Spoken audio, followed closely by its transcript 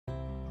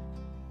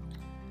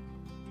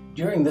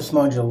During this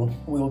module,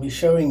 we will be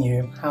showing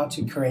you how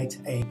to create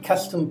a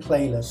custom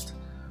playlist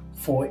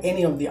for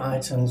any of the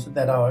items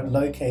that are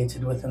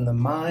located within the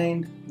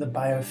mind, the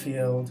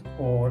biofield,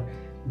 or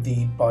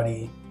the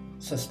body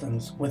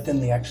systems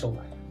within the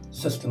actual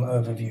system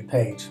overview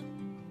page.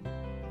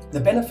 The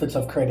benefits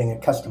of creating a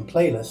custom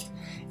playlist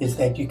is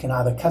that you can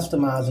either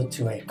customize it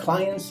to a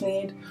client's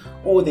need,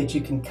 or that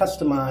you can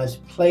customize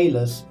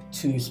playlists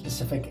to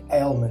specific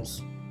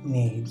ailments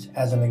needs.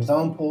 As an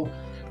example,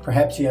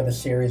 perhaps you have a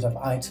series of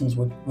items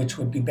which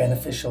would be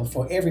beneficial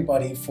for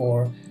everybody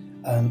for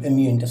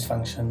immune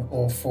dysfunction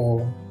or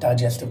for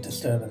digestive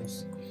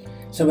disturbance.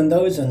 So in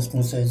those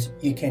instances,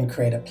 you can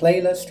create a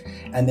playlist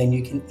and then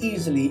you can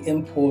easily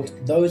import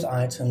those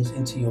items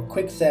into your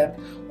QuickZap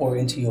or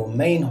into your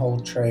main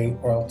hold tray,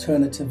 or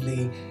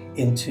alternatively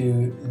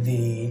into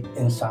the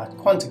Insight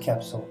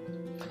QuantaCapsule.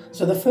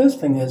 So the first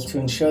thing is to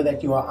ensure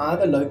that you are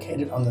either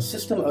located on the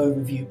system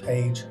overview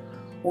page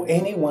or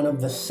any one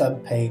of the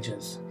sub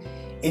pages.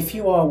 If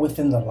you are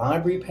within the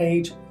library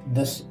page,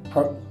 this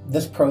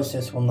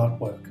process will not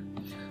work.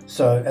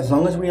 So as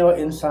long as we are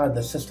inside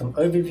the system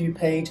overview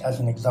page,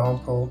 as an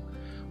example,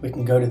 we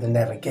can go to the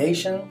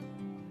navigation,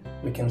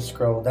 we can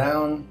scroll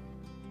down,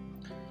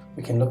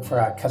 we can look for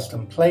our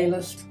custom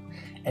playlist,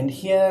 and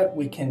here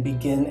we can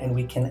begin and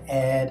we can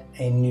add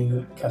a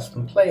new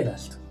custom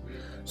playlist.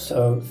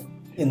 So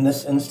in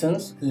this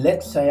instance,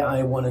 let's say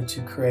I wanted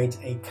to create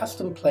a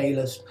custom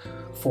playlist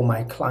for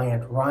my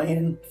client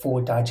Ryan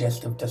for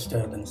digestive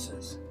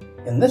disturbances.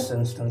 In this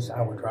instance,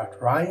 I would write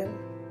Ryan,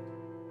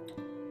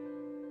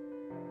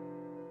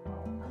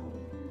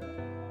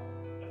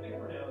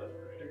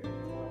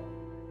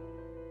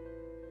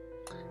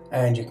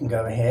 and you can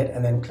go ahead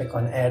and then click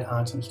on Add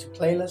Items to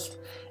Playlist.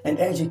 And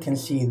as you can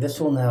see, this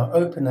will now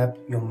open up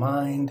your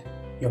mind,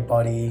 your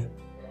body,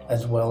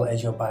 as well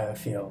as your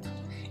biofield.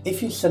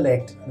 If you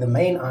select the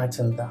main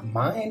item, the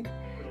mind,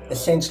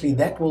 essentially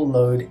that will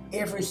load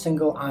every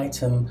single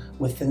item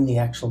within the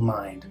actual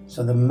mind,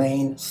 so the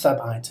main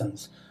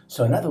sub-items.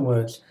 So in other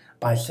words,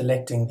 by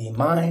selecting the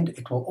mind,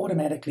 it will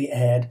automatically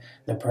add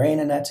the brain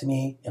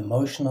anatomy,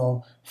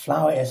 emotional,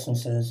 flower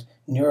essences,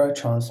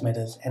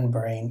 neurotransmitters, and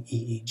brain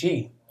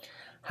EEG.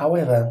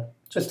 However,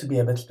 just to be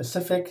a bit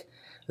specific,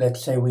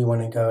 let's say we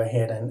want to go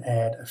ahead and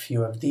add a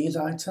few of these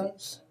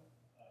items.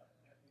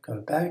 Go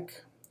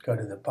back, go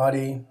to the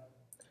body,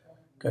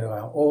 go to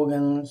our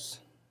organs,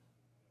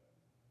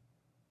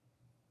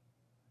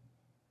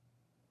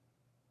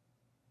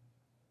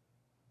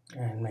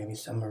 and maybe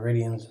some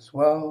meridians as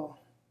well.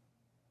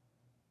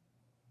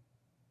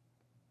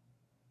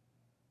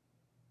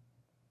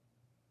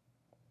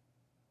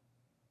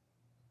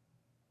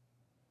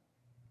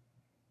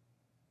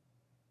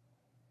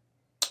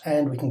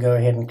 And we can go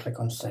ahead and click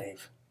on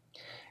Save.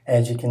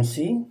 As you can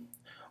see,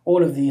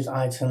 all of these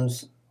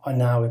items are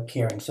now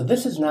appearing. So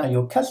this is now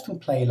your custom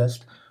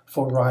playlist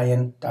for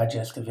Ryan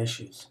digestive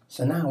issues.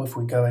 So now if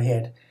we go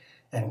ahead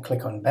and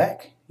click on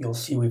back, you'll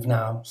see we've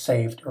now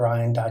saved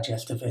Ryan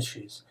digestive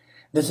issues.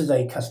 This is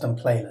a custom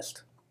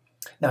playlist.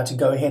 Now to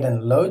go ahead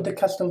and load the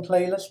custom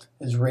playlist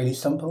is really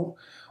simple.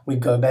 We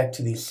go back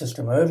to the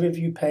system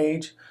overview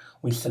page.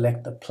 We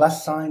select the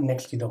plus sign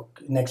next to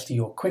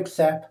your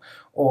QuickZap,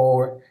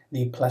 or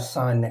the plus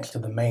sign next to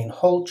the main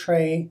hold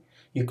tray.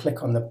 You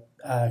click on the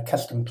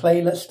custom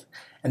playlist,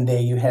 and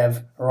there you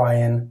have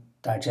Ryan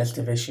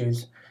digestive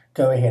issues.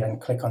 Go ahead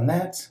and click on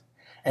that,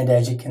 and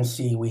as you can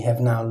see, we have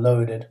now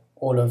loaded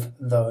all of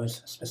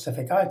those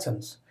specific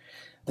items.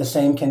 The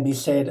same can be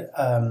said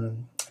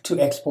to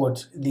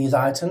export these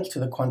items to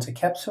the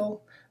QuantaCapsule.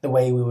 The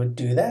way we would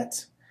do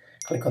that,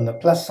 click on the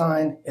plus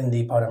sign in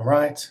the bottom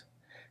right,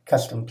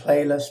 custom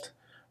playlist,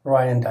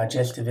 Ryan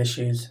digestive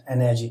issues,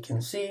 and as you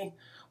can see,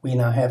 we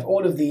now have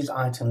all of these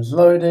items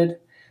loaded.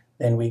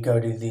 Then we go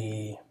to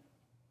the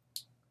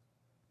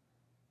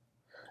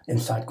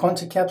Insight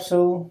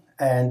QuantaCapsule,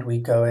 and we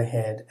go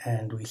ahead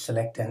and we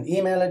select an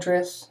email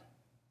address.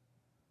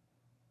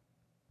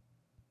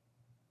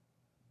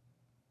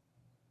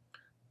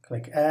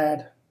 Click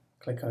Add,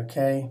 click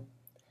OK,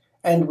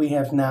 and we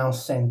have now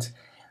sent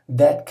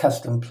that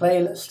custom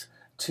playlist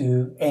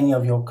to any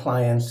of your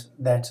clients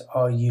that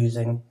are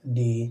using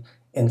the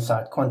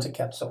Insight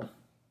QuantaCapsule.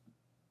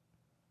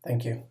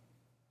 Thank you.